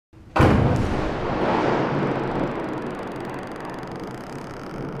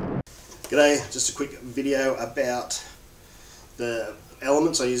G'day, just a quick video about the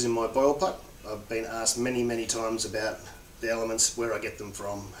elements I use in my boil pot. I've been asked many times about the elements, where I get them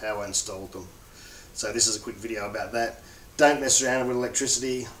from, how I installed them. So this is a quick video about that. Don't mess around with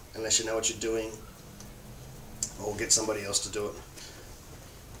electricity unless you know what you're doing, or get somebody else to do it.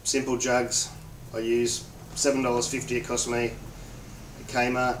 Simple jugs I use, $7.50 it cost me at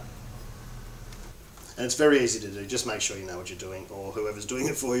Kmart. And it's very easy to do, just make sure you know what you're doing, or whoever's doing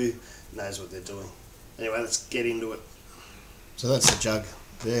it for you knows what they're doing. Anyway, let's get into it. So that's the jug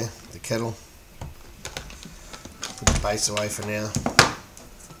there, the kettle. Put the base away for now.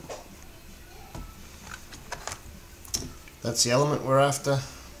 That's the element we're after.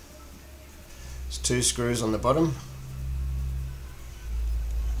 There's 2 screws on the bottom.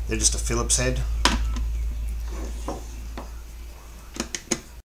 They're just a Phillips head.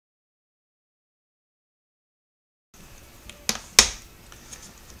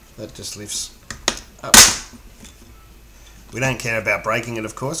 That just lifts up. We don't care about breaking it,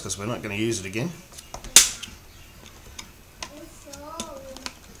 of course, because we're not going to use it again.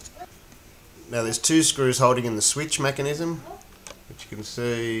 Now there's 2 screws holding in the switch mechanism, which you can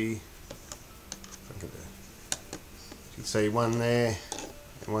see. You can see one there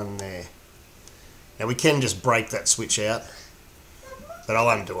and one there. Now we can just break that switch out, but I'll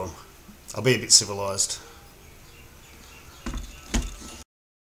undo them. I'll be a bit civilised.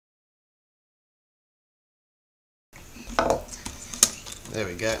 There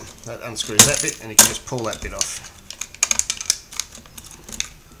we go, that unscrews that bit and you can just pull that bit off.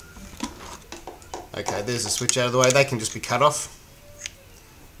 Okay, there's the switch out of the way. They can just be cut off.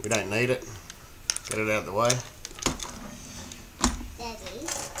 We don't need it. Get it out of the way. Daddy.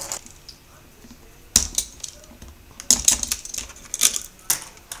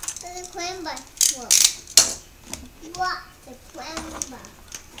 The clamber. What? The clamber.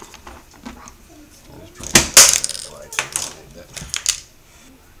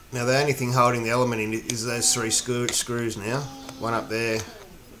 Now the only thing holding the element in is those 3 screws now. One up there,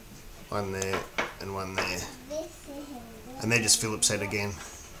 one there, and one there. And they're just Phillips head again.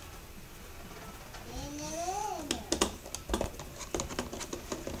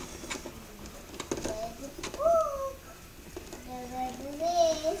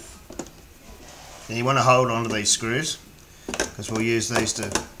 And you want to hold on to these screws, because we'll use these to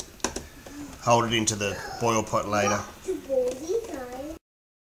hold it into the boil pot later.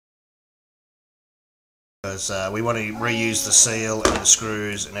 Because we want to reuse the seal and the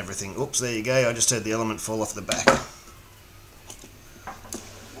screws and everything. Oops, there you go, I just heard the element fall off the back.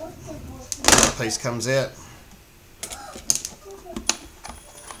 That piece comes out.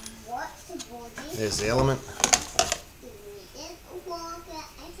 There's the element.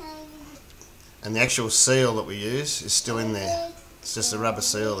 And the actual seal that we use is still in there. It's just a rubber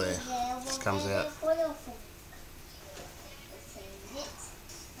seal there. It just comes out.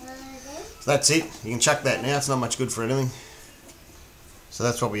 So that's it. You can chuck that now. It's not much good for anything. So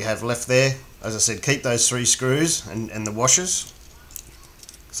that's what we have left there. As I said, keep those 3 screws and the washers,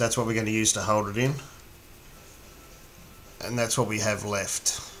 because that's what we're going to use to hold it in. And that's what we have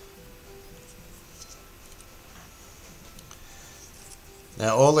left.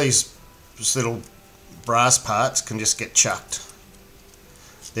 Now all these little brass parts can just get chucked.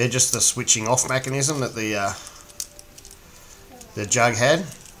 They're just the switching off mechanism that the jug had.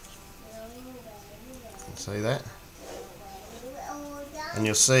 See that? And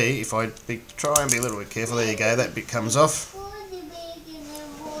you'll see, if I try and be a little bit careful, there you go, that bit comes off.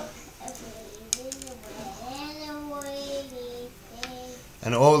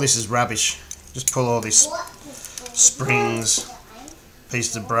 And all this is rubbish. Just pull all this springs,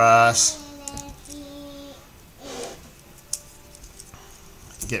 pieces of brass,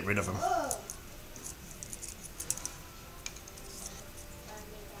 get rid of them.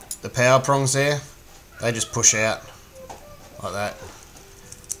 The power prongs there, they just push out like that.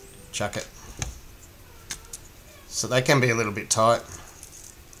 Chuck it. So they can be a little bit tight.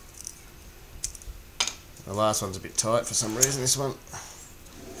 The last one's a bit tight for some reason, this one.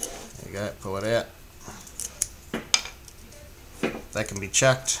 There you go, pull it out. They can be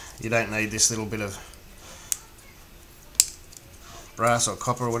chucked. You don't need this little bit of brass or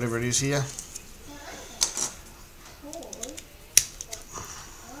copper or whatever it is here.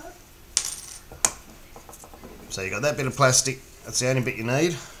 So you got that bit of plastic, that's the only bit you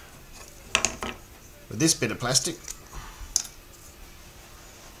need. With this bit of plastic,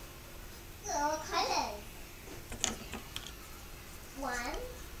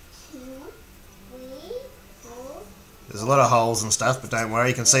 there's a lot of holes and stuff, but don't worry,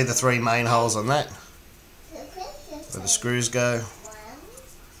 you can see the 3 main holes on that. where the screws go.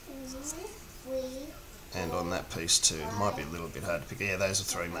 and on that piece too. Might be a little bit hard to pick. Yeah, those are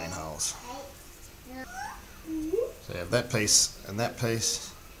 3 main holes. So you have that piece and that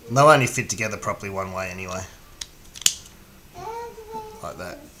piece. And they'll only fit together properly one way anyway. Like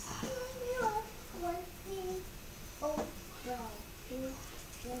that.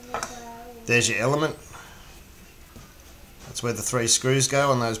 There's your element. That's where the 3 screws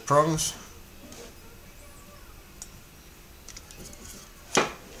go on those prongs.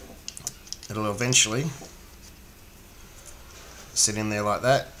 It'll eventually sit in there like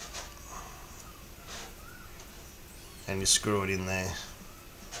that, and you screw it in there.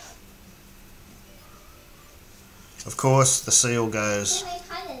 Of course, the seal goes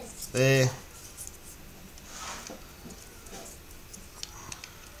there.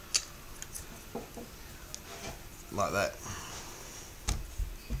 Like that.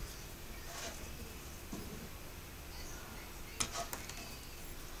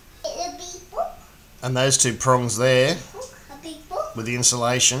 And those 2 prongs there with the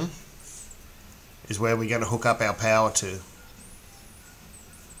insulation is where we're going to hook up our power to.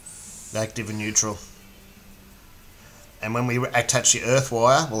 The active and neutral. And when we attach the earth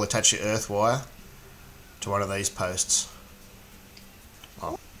wire, we'll attach the earth wire to one of these posts.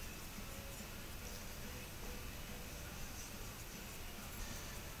 Oh.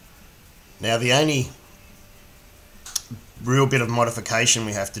 Now the only real bit of modification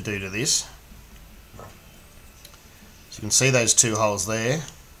we have to do to this, so you can see those 2 holes there,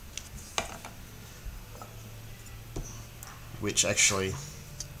 which actually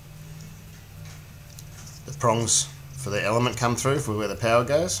the prongs for the element come through for where the power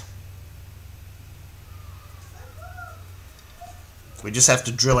goes. We just have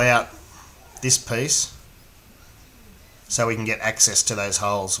to drill out this piece so we can get access to those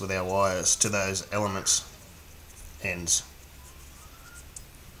holes with our wires, to those elements ends.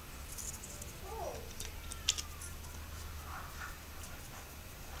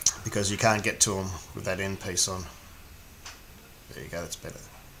 Because you can't get to them with that end piece on. There you go, that's better.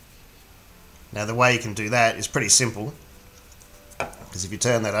 Now the way you can do that is pretty simple, because if you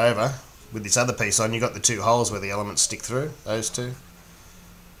turn that over with this other piece on, you've got the 2 holes where the elements stick through, those 2.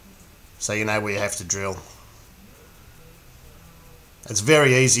 So you know where you have to drill. It's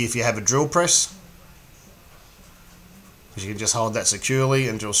very easy if you have a drill press, because you can just hold that securely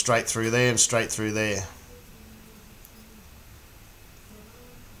and drill straight through there and straight through there.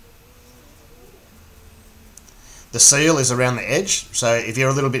 The seal is around the edge, so if you're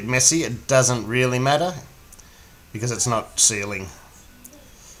a little bit messy, it doesn't really matter, because it's not sealing.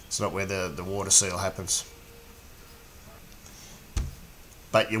 It's not where the water seal happens.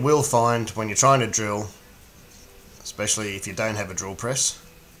 But you will find when you're trying to drill, especially if you don't have a drill press,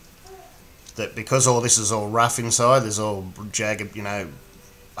 that because all this is all rough inside, there's all jagged, you know,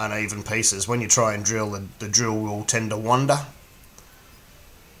 uneven pieces, when you try and drill, the drill will tend to wander.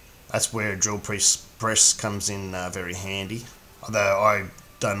 That's where a drill press comes in very handy. Although I've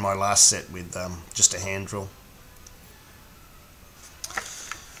done my last set with just a hand drill.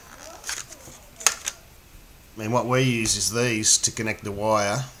 And what we use is these to connect the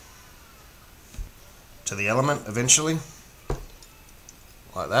wire to the element eventually,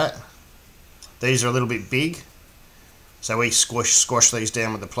 like that. These are a little bit big, so we squash these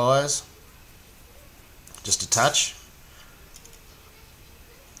down with the pliers, just a touch.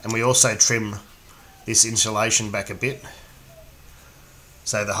 And we also trim this insulation back a bit,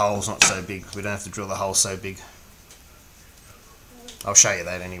 so the hole's not so big. We don't have to drill the hole so big. I'll show you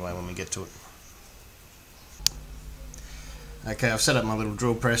that anyway when we get to it. Okay, I've set up my little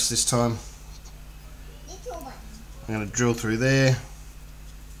drill press this time. I'm going to drill through there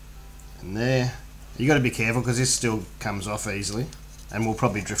and there. You got to be careful because this still comes off easily, and we'll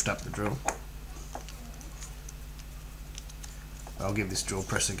probably drift up the drill. I'll give this drill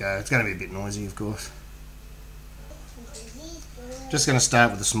press a go. It's going to be a bit noisy, of course. Just going to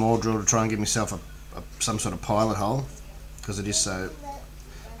start with a small drill to try and give myself some sort of pilot hole, because it is so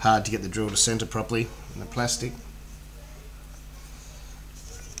hard to get the drill to centre properly in the plastic.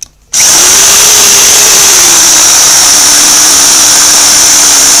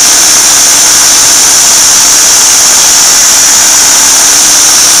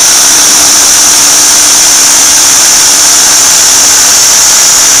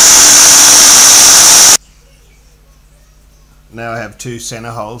 Now I have 2 centre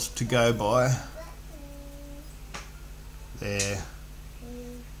holes to go by. There.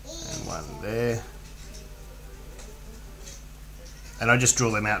 And one there. And I just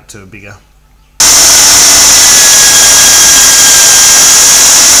drill them out to a bigger.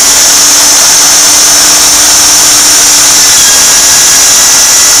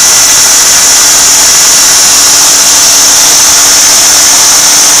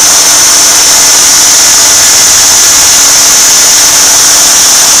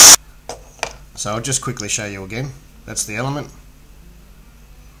 So I'll just quickly show you again. That's the element.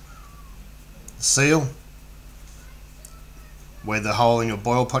 The seal, where the hole in your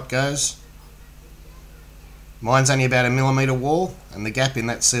boil pot goes. Mine's only about 1mm wall, and the gap in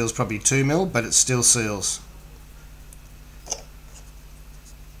that seal is probably 2mm, but it still seals.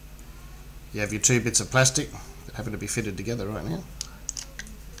 You have your 2 bits of plastic that happen to be fitted together right now.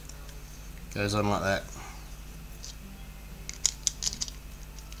 Goes on like that.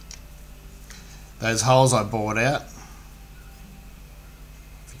 Those holes I bored out,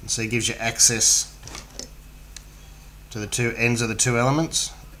 if you can see, gives you access to the 2 ends of the 2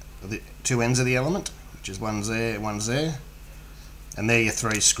 elements, the 2 ends of the element, which is one's there, and they're your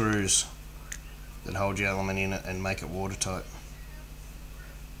 3 screws that hold your element in it and make it watertight.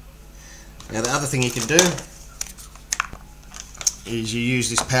 Now the other thing you can do is you use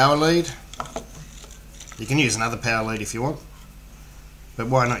this power lead. You can use another power lead if you want, but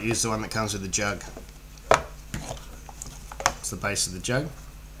why not use the one that comes with the jug? It's the base of the jug.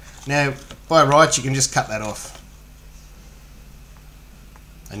 Now by rights you can just cut that off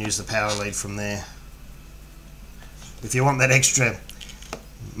and use the power lead from there. If you want that extra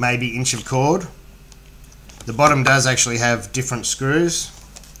maybe inch of cord, the bottom does actually have different screws,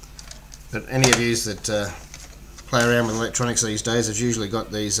 but any of you that play around with electronics these days have usually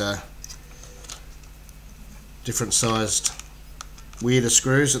got these different sized weirder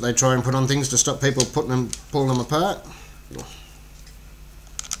screws that they try and put on things to stop people pulling them apart.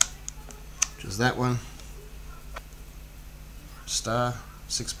 Which is that one. Star,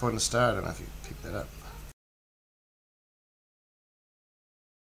 6-pointer star, I don't know if you picked that up.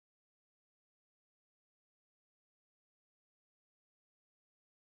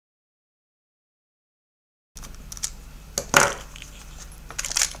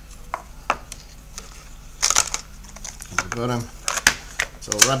 Bottom. It's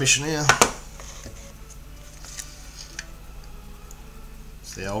all rubbish now.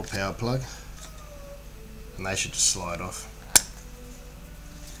 It's the old power plug, and they should just slide off.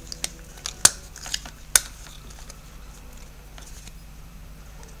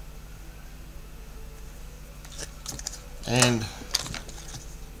 And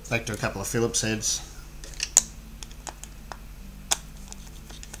back to a couple of Phillips heads.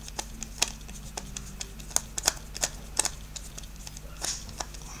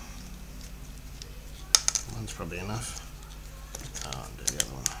 One's probably enough. Oh, I'll do the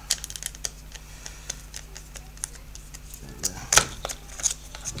other one.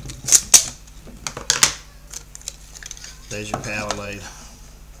 There's your power lead.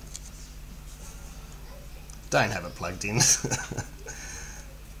 Don't have it plugged in. So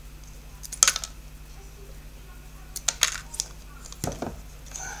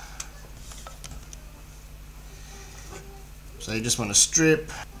you just want to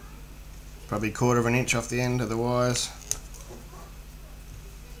strip probably 1/4 of an inch off the end of the wires.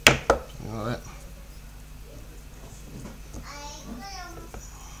 Something like that.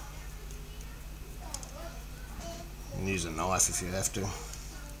 And use a knife if you have to.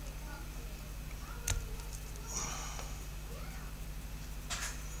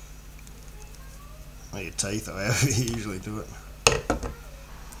 Or your teeth, or however you usually do it.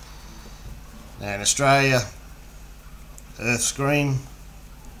 Now in Australia, earth's green.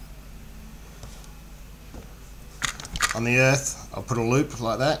 On the earth, I'll put a loop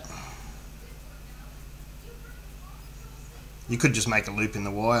like that. You could just make a loop in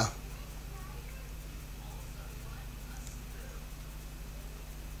the wire.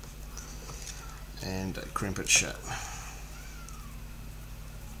 And crimp it shut.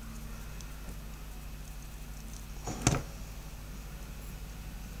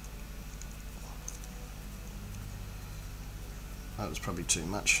 That was probably too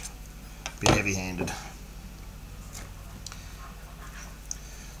much. Bit heavy-handed.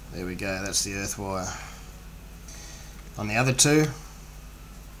 There we go, that's the earth wire. On the other two,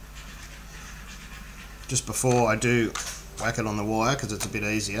 just before I do whack it on the wire, because it's a bit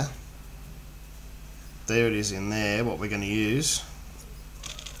easier, there it is in there, what we're going to use.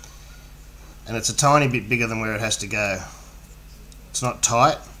 And it's a tiny bit bigger than where it has to go. It's not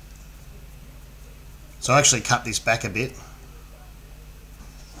tight. So I actually cut this back a bit.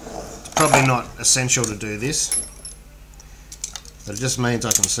 It's probably not essential to do this, but it just means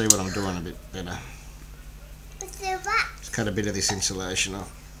I can see what I'm doing a bit better. Just cut a bit of this insulation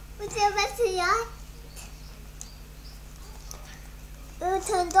off.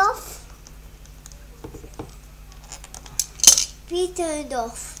 Turned off. Be turned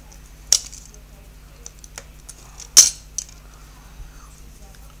off.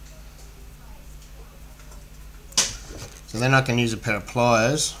 So then I can use a pair of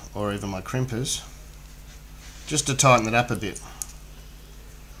pliers or even my crimpers just to tighten it up a bit.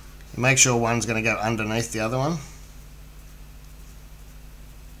 Make sure one's going to go underneath the other one,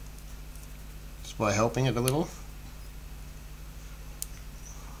 just by helping it a little.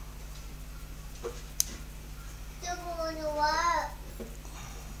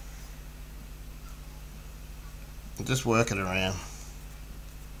 And just work it around.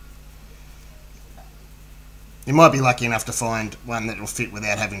 You might be lucky enough to find one that will fit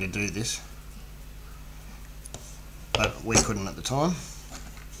without having to do this, but we couldn't at the time.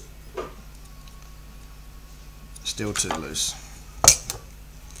 Still too loose.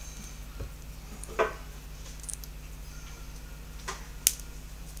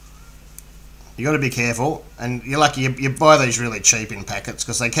 You got to be careful, and you're lucky you buy these really cheap in packets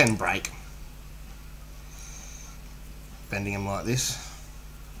because they can break. Bending them like this.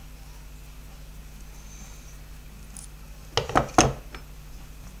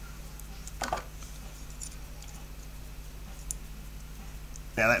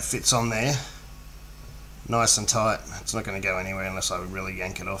 Now that fits on there nice and tight. It's not going to go anywhere unless I really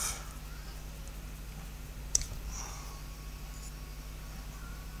yank it off.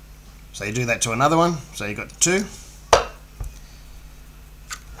 So you do that to another one, so you've got two,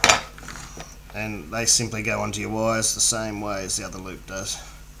 and they simply go onto your wires the same way as the other loop does.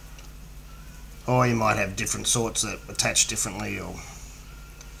 Or you might have different sorts that attach differently,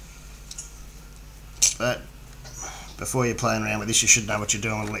 but before you're playing around with this, you should know what you're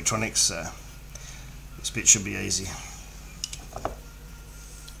doing with electronics, so this bit should be easy.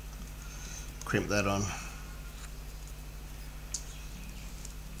 Crimp that on.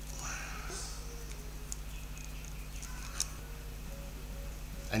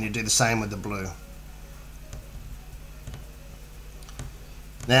 And you do the same with the blue.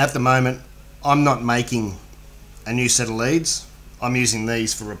 Now at the moment, I'm not making a new set of leads. I'm using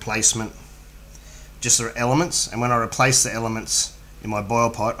these for replacement, just the elements, and when I replace the elements in my boil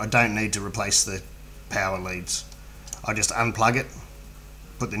pot, I don't need to replace the power leads. I just unplug it,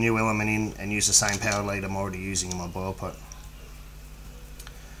 put the new element in, and use the same power lead I'm already using in my boil pot.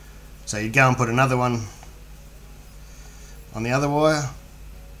 So you go and put another one on the other wire,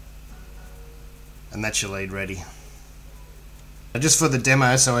 and that's your lead ready. Just for the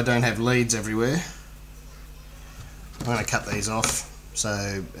demo, so I don't have leads everywhere, I'm going to cut these off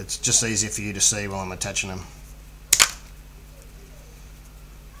so it's just easier for you to see while I'm attaching them.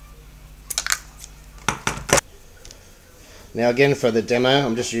 Now again, for the demo,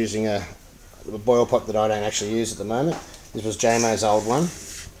 I'm just using a boil pot that I don't actually use at the moment. This was JMO's old one,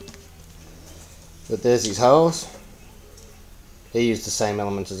 but there's his holes. He used the same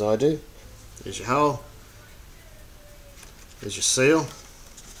elements as I do. There's your hole, there's your seal,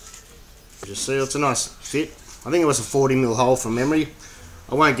 there's your seal. It's a nice fit. I think it was a 40mm hole from memory.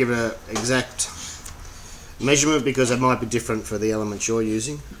 I won't give an exact measurement because it might be different for the elements you're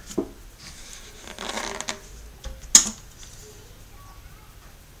using.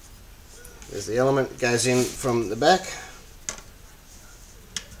 There's the element, goes in from the back.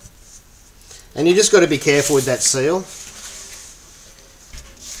 And you just got to be careful with that seal.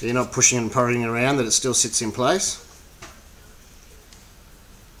 So you're not pushing and prodding around, that it still sits in place.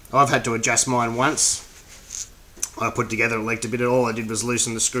 I've had to adjust mine once. I put together, it leaked a bit. All I did was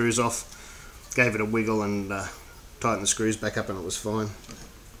loosen the screws off, gave it a wiggle and tighten the screws back up, and it was fine.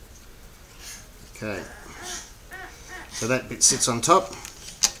 Okay, so that bit sits on top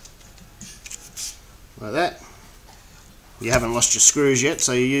like that. You haven't lost your screws yet,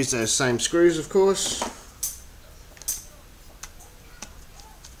 so you use those same screws, of course.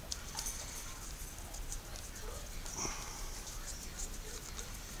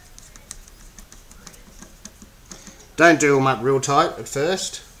 Don't do them up real tight at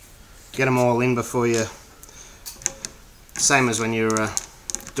first. Get them all in before you, same as when you're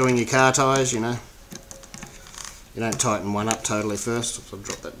doing your car tyres, you know. You don't tighten one up totally first. I'll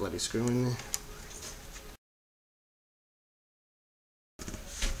drop that bloody screw in there.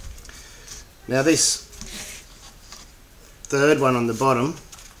 Now this third one on the bottom,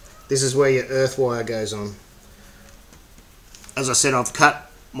 this is where your earth wire goes on. As I said, I've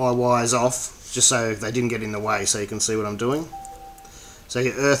cut my wires off just so they didn't get in the way, so you can see what I'm doing. So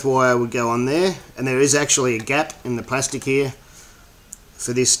your earth wire would go on there, and there is actually a gap in the plastic here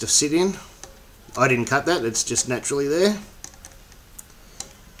for this to sit in. I didn't cut that, it's just naturally there.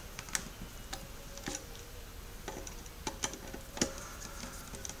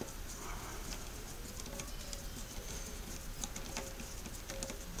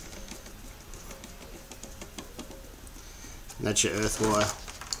 And that's your earth wire.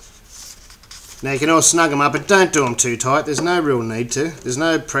 Now you can all snug them up, but don't do them too tight. There's no real need to. There's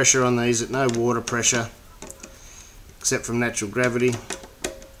no pressure on these, no water pressure, except from natural gravity.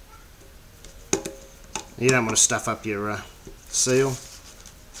 You don't want to stuff up your seal.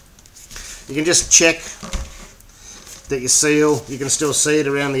 You can just check that your seal, you can still see it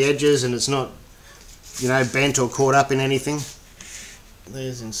around the edges and it's not, you know, bent or caught up in anything.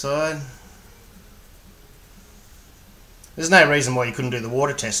 There's inside. There's no reason why you couldn't do the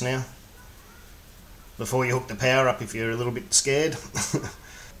water test now before you hook the power up if you're a little bit scared.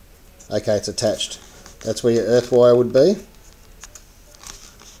 Okay, it's attached. That's where your earth wire would be.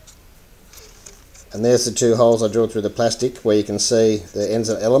 And there's the two holes I drilled through the plastic where you can see the ends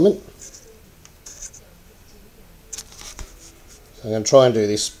of the element. So I'm going to try and do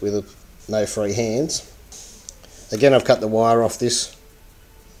this with no free hands. Again, I've cut the wire off this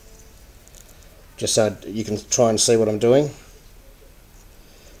just so you can try and see what I'm doing.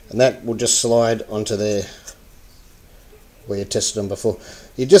 And that will just slide onto there where you tested them before.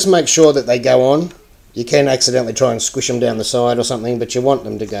 You just make sure that they go on. You can accidentally try and squish them down the side or something, but you want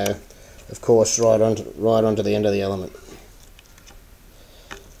them to go, of course, right onto the end of the element.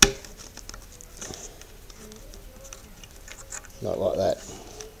 Not like that.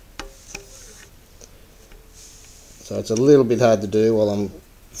 So it's a little bit hard to do while I'm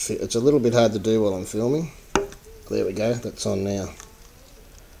filming. There we go. That's on now.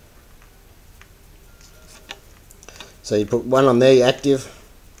 So you put one on there, active,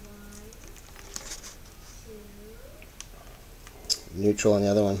 neutral on the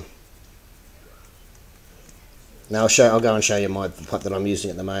other one. Now I'll go and show you my pot that I'm using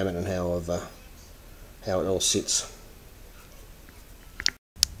at the moment and how it all sits.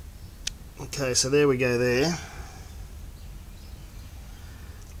 Okay, so there we go there.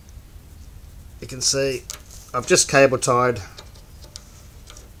 You can see I've just cable tied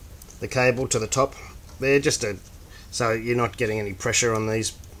the cable to the top there, so you're not getting any pressure on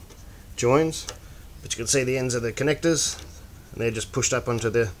these joins. But you can see the ends of the connectors, and they're just pushed up onto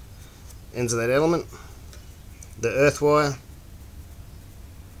the ends of that element. The earth wire,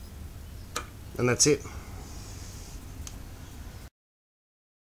 and that's it.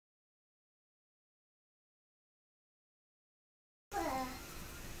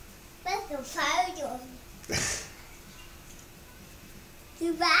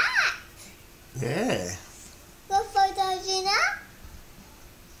 You back? Yeah. What photos in that?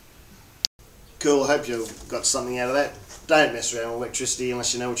 Cool, I hope you got something out of that. Don't mess around with electricity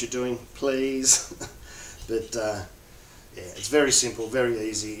unless you know what you're doing, please. But yeah, it's very simple, very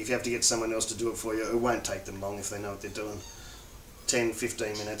easy. If you have to get someone else to do it for you, it won't take them long if they know what they're doing.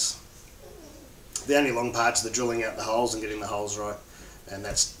 10-15 minutes. The only long part's the drilling out the holes and getting the holes right, and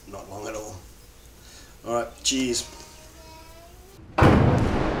that's not long at all. Alright, cheers.